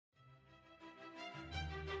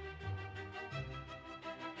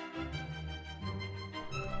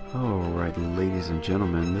Alright, ladies and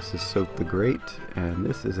gentlemen, this is Soap the Great, and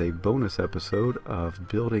this is a bonus episode of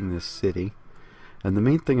building this city. And the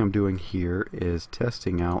main thing I'm doing here is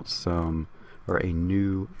testing out a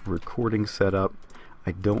new recording setup.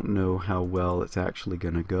 I don't know how well it's actually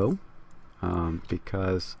going to go,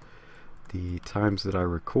 because the times that I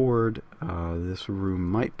record, this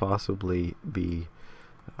room might possibly be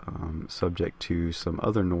subject to some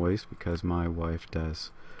other noise because my wife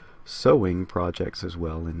does sewing projects as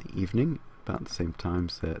well in the evening about the same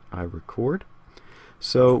times that I record.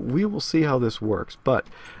 So we will see how this works, but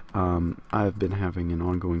I've been having an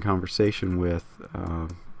ongoing conversation with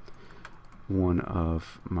one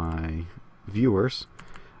of my viewers,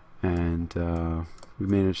 and we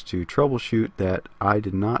managed to troubleshoot that I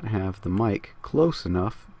did not have the mic close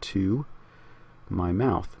enough to my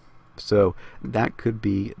mouth. So that could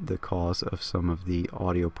be the cause of some of the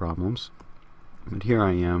audio problems. But here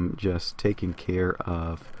I am just taking care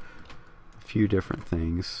of a few different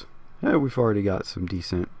things. We've already got some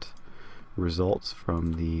decent results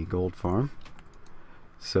from the gold farm.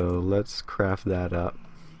 So let's craft that up.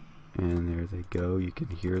 And there they go. You can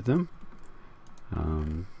hear them.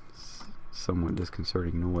 Somewhat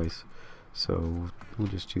disconcerting noise. So we'll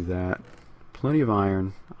just do that. Plenty of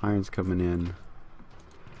iron. Iron's coming in.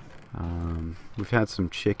 We've had some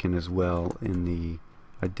chicken as well in the...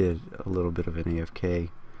 I did a little bit of an AFK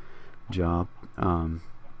job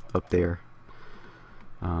up there.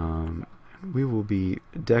 We will be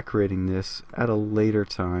decorating this at a later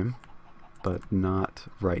time, but not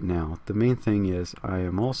right now. The main thing is I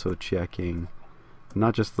am also checking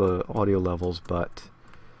not just the audio levels, but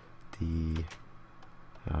the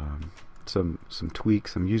some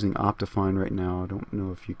tweaks. I'm using Optifine right now. I don't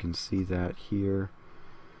know if you can see that here.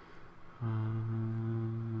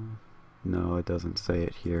 No, it doesn't say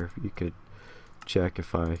it here. You could check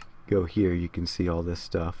if I go here. You can see all this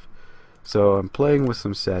stuff. So I'm playing with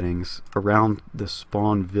some settings around the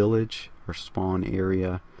spawn village or spawn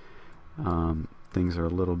area. Things are a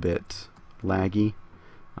little bit laggy.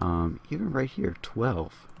 Even right here,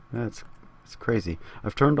 12. That's crazy.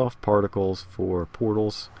 I've turned off particles for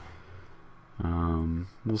portals.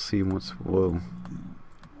 We'll see once. Whoa.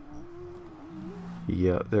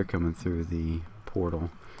 Yeah, they're coming through the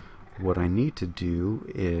portal. What I need to do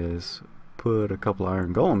is put a couple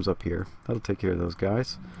iron golems up here. That'll take care of those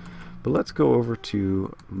guys. But let's go over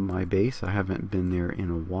to my base. I haven't been there in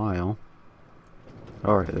a while.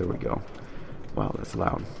 Alright, there we go. Wow, that's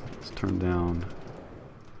loud. Let's turn down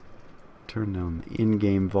the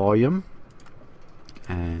in-game volume.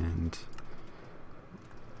 And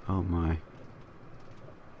oh my.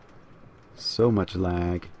 So much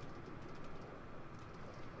lag.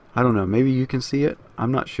 I don't know, maybe you can see it?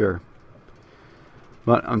 I'm not sure.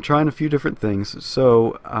 But I'm trying a few different things,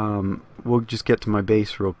 so we'll just get to my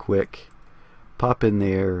base real quick, pop in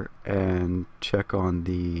there and check on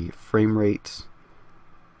the frame rates.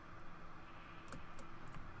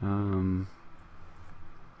 Yeah,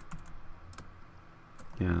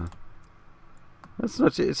 that's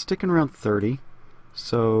not, it's sticking around 30,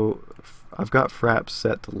 so I've got fraps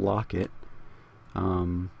set to lock it,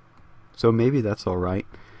 so maybe that's alright.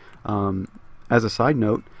 As a side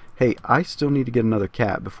note, hey, I still need to get another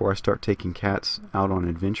cat before I start taking cats out on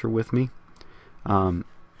adventure with me.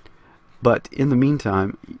 But in the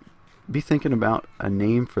meantime, be thinking about a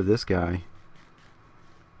name for this guy.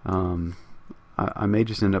 I may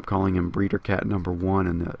just end up calling him Breeder Cat number 1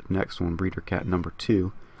 and the next one Breeder Cat number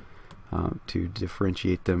 2 to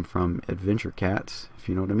differentiate them from adventure cats, if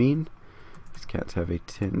you know what I mean. These cats have a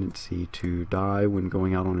tendency to die when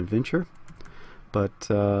going out on adventure. But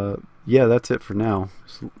yeah, that's it for now.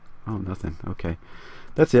 Oh, nothing. Okay,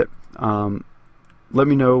 that's it. Let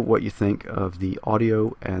me know what you think of the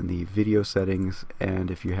audio and the video settings,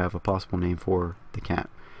 and if you have a possible name for the cat.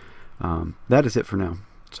 That is it for now.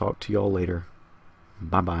 Talk to y'all later.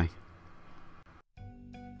 Bye bye.